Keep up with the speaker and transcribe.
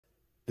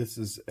This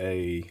is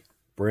a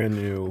brand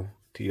new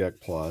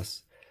TDEC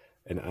Plus,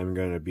 and I'm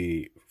going to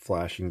be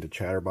flashing the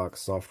ChatterBox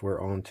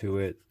software onto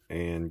it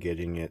and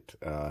getting it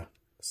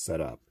set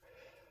up.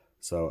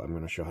 So I'm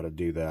going to show how to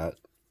do that.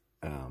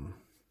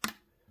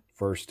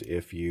 First,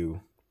 if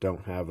you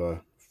don't have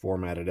a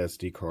formatted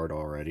SD card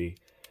already,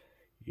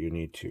 you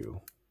need to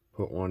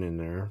put one in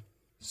there.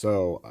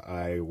 So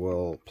I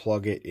will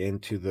plug it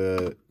into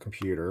the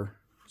computer.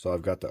 So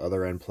I've got the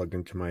other end plugged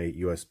into my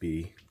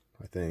USB,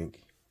 I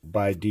think.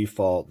 By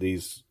default,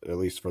 these, at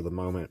least for the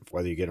moment,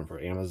 whether you get them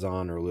from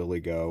Amazon or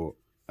LilyGo,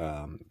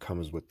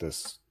 comes with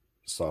this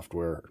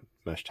software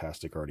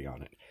Meshtastic already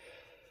on it.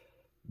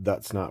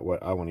 That's not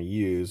what I want to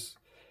use,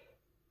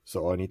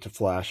 so I need to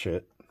flash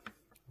it.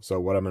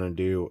 So what I'm going to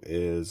do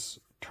is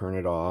turn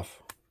it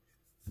off,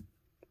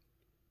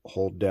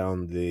 hold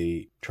down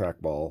the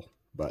trackball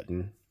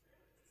button,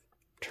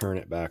 turn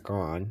it back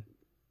on,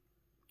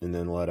 and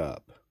then let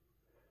up.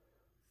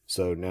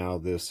 So now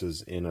this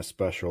is in a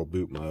special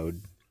boot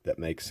mode that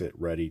makes it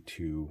ready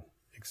to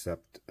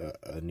accept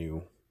some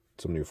new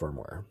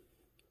firmware.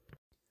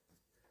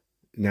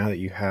 Now that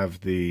you have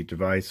the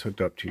device hooked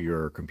up to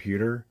your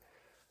computer,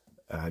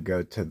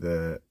 go to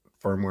the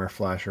firmware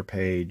flasher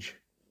page.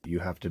 You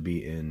have to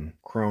be in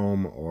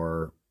Chrome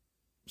or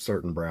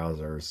certain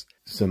browsers.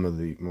 Some of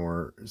the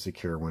more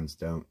secure ones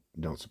don't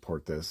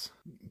support this.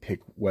 Pick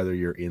whether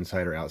you're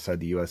inside or outside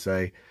the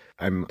USA.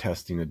 I'm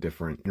testing a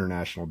different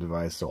international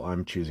device, so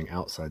I'm choosing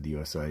outside the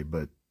USA,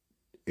 but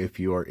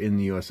if you are in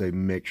the USA,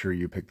 make sure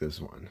you pick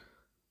this one.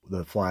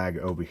 The flag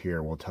over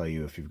here will tell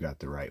you if you've got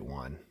the right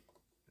one.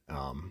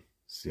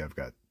 See, I've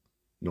got,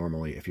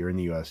 normally if you're in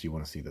the US, you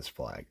want to see this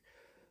flag.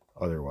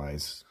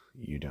 Otherwise,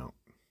 you don't.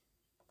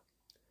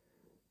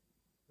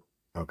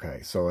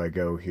 Okay, so I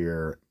go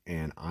here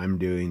and I'm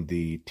doing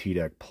the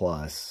TDEC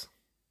Plus.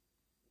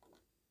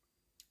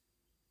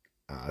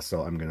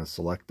 So I'm going to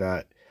select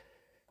that,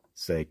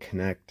 say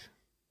connect,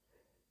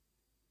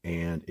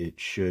 and it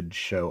should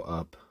show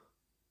up.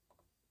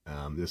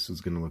 This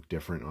is going to look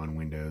different on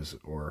Windows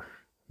or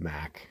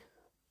Mac.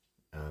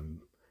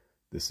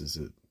 This is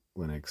a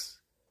Linux.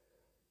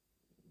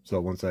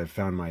 So once I've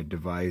found my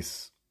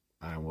device,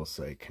 I will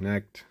say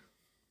connect.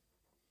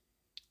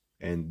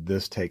 And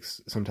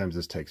sometimes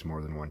this takes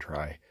more than one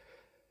try.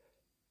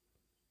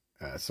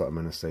 So I'm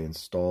going to say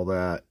install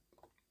that.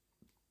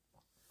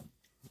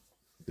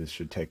 This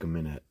should take a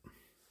minute.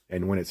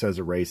 And when it says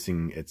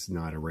erasing, it's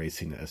not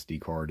erasing the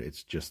SD card.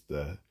 It's just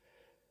the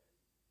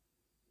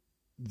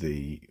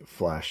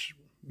flash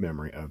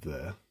memory of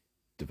the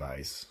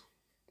device.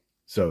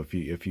 So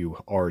if you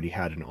already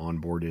had an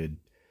onboarded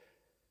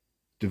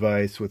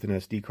device with an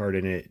SD card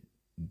in it,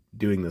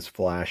 doing this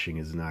flashing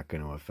is not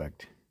going to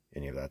affect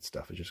any of that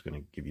stuff. It's just going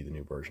to give you the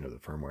new version of the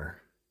firmware.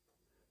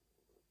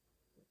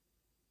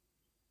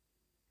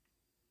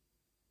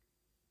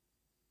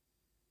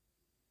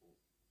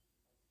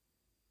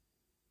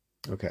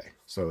 Okay,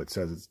 so it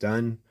says it's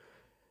done,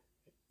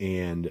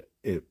 and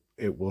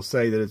it will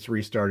say that it's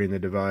restarting the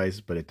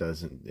device, but it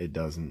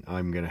doesn't.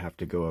 I'm going to have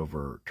to go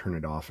over, turn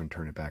it off, and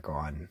turn it back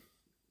on.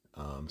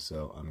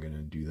 So I'm going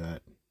to do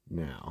that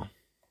now.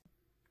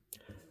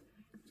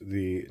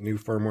 The new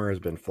firmware has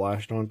been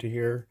flashed onto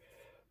here.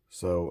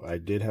 So I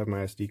did have my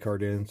SD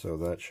card in, so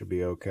that should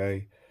be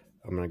okay.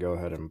 I'm going to go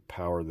ahead and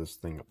power this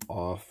thing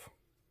off.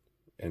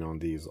 And on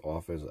these,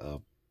 off is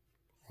up,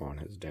 on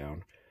is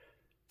down.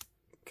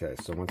 Okay,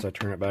 so once I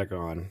turn it back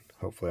on,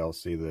 hopefully I'll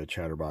see the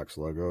ChatterBox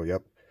logo.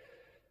 Yep.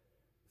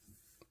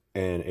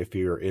 And if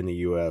you're in the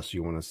US,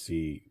 you want to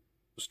see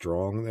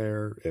strong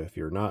there. If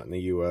you're not in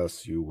the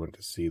US, you want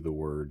to see the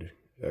word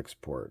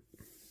export.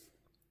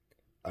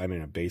 I'm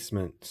in a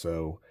basement,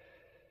 so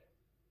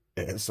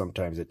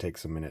sometimes it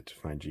takes a minute to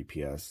find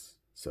GPS.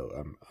 So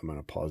I'm going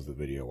to pause the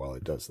video while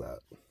it does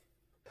that.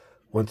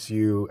 Once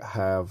you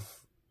have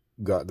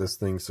got this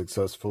thing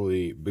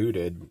successfully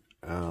booted,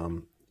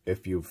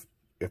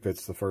 if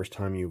it's the first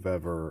time you've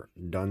ever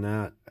done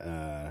that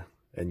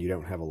and you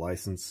don't have a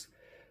license,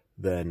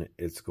 then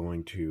it's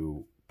going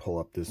to pull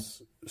up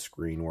this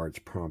screen where it's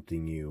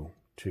prompting you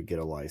to get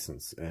a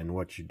license. And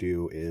what you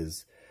do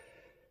is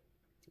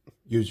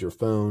use your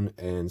phone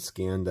and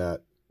scan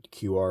that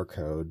QR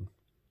code,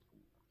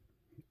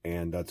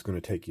 and that's going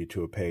to take you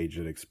to a page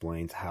that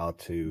explains how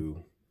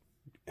to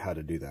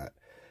do that.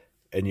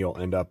 And you'll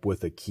end up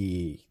with a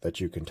key that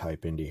you can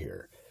type into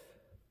here.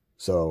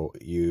 So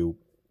you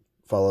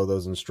follow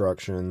those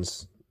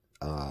instructions,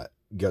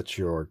 get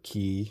your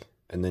key,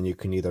 and then you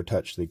can either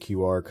touch the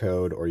QR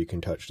code or you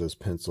can touch this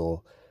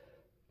pencil,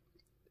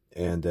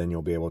 and then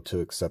you'll be able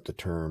to accept the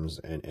terms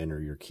and enter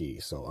your key.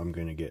 So I'm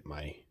going to get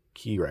my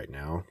key right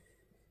now.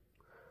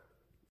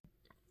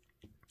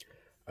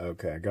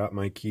 Okay, I got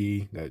my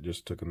key. That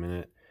just took a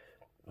minute.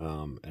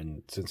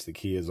 And since the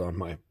key is on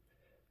my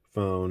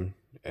phone,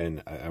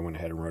 and I went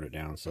ahead and wrote it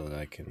down so that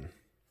I can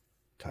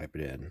type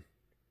it in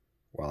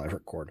while I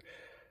record.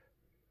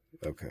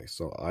 Okay,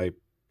 so I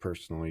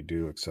personally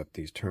do accept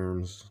these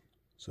terms.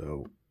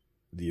 So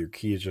your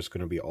key is just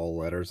going to be all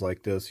letters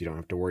like this. You don't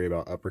have to worry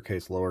about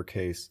uppercase,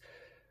 lowercase.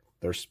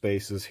 There's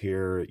spaces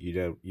here.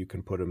 You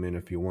can put them in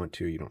if you want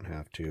to. You don't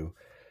have to.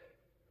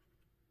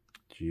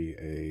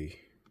 GABH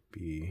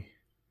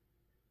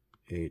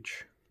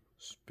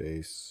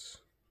space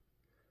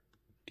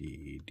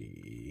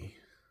DDEBEF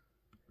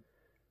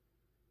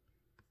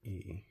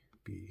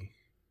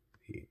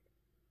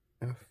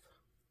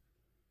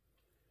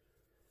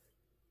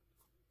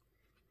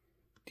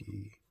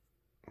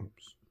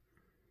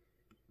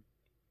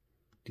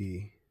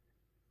D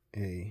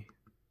A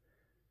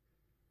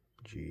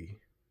G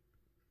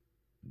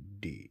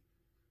D.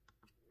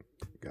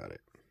 Got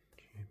it.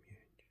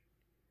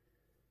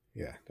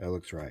 Yeah, that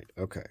looks right.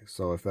 Okay,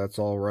 so if that's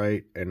all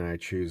right and I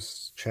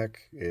choose check,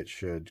 it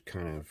should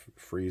kind of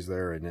freeze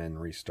there and then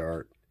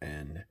restart,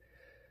 and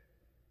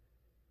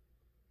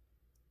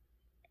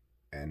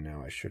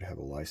now I should have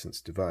a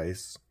licensed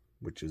device,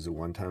 which is a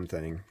one-time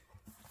thing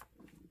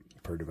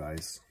per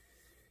device.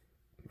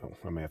 Oh,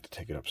 I may have to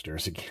take it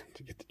upstairs again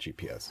to get the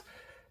GPS.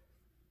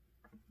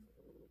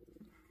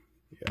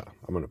 Yeah,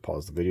 I'm going to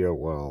pause the video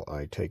while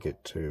I take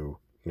it to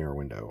near a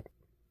window.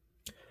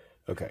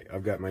 Okay,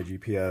 I've got my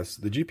GPS.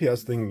 The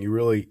GPS thing,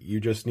 you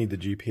just need the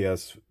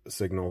GPS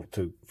signal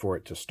for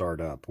it to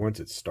start up. Once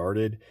it's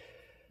started,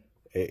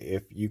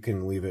 if you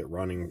can leave it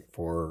running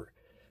for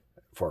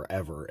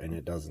forever and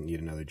it doesn't need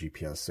another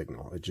GPS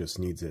signal. It just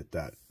needs it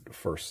that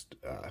first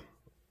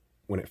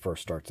when it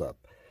first starts up.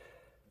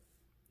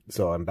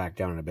 So I'm back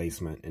down in the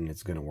basement and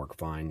it's going to work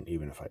fine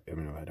even if I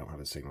don't have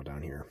a signal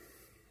down here.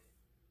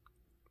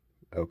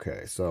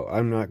 Okay, so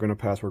I'm not going to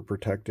password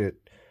protect it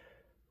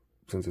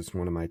since it's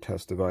one of my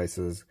test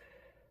devices.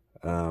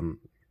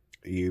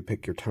 You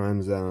pick your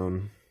time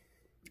zone.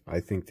 I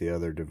think the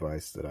other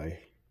device that I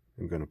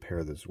am going to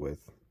pair this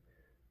with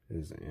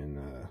is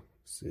in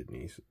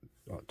Sydney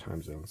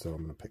time zone, so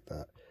I'm going to pick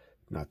that.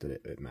 Not that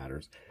it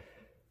matters.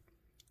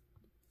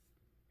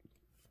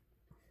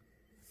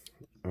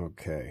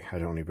 Okay, I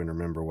don't even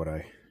remember what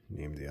I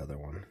named the other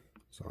one,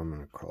 so I'm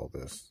going to call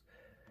this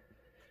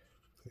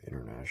the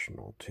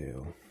International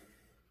 2.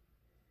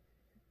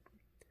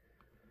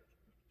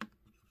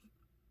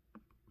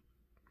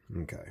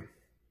 Okay.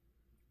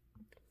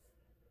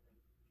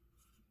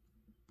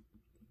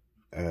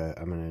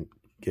 I'm going to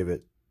give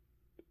it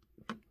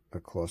a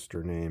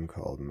cluster name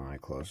called My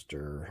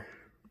Cluster.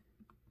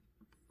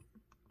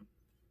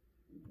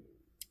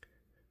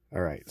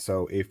 All right,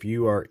 so if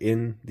you are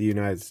in the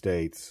United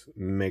States,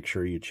 make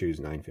sure you choose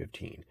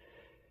 915.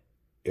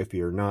 If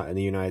you're not in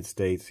the United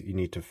States, you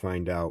need to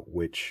find out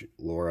which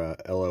LORA,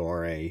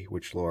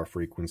 which LoRa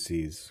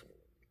frequencies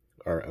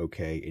are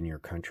okay in your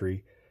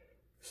country.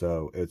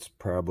 So it's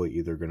probably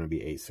either going to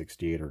be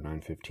 868 or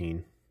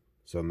 915.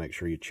 So make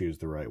sure you choose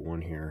the right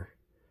one here.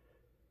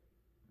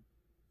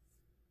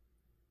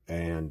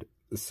 And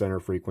the center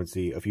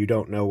frequency, if you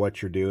don't know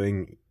what you're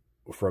doing,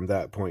 from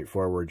that point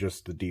forward,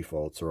 just the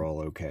defaults are all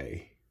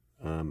okay.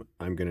 I'm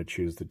going to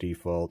choose the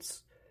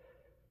defaults.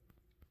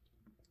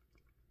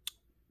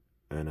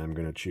 And I'm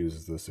going to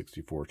choose the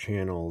 64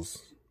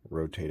 channels,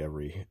 rotate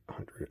every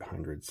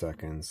 100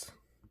 seconds.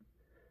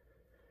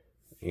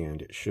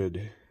 And it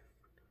should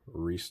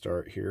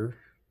restart here.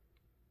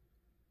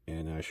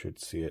 And I should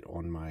see it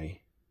on my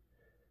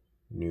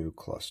new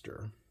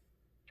cluster.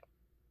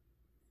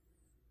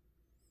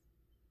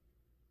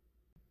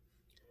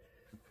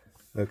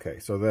 Okay,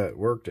 so that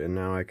worked, and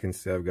now I can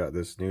see I've got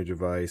this new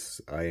device,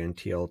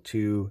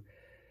 INTL2,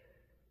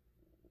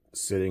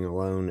 sitting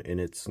alone in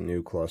its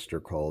new cluster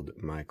called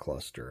My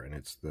Cluster, and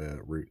it's the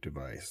root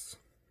device.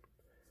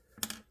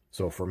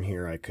 So from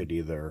here I could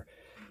either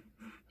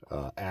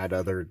add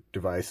other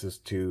devices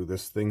to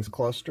this thing's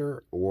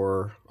cluster,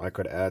 or I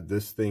could add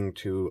this thing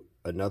to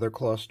another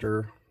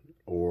cluster,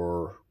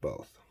 or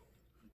both.